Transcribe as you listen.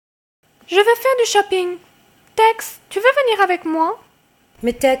Je vais faire du shopping. Tex, tu veux venir avec moi?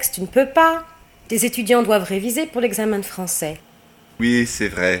 Mais Tex, tu ne peux pas. Les étudiants doivent réviser pour l'examen de français. Oui, c'est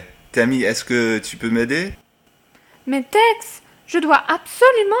vrai. Tammy, est-ce que tu peux m'aider? Mais Tex, je dois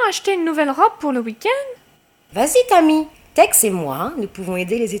absolument acheter une nouvelle robe pour le week-end. Vas-y, Tammy. Tex et moi, nous pouvons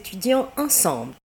aider les étudiants ensemble.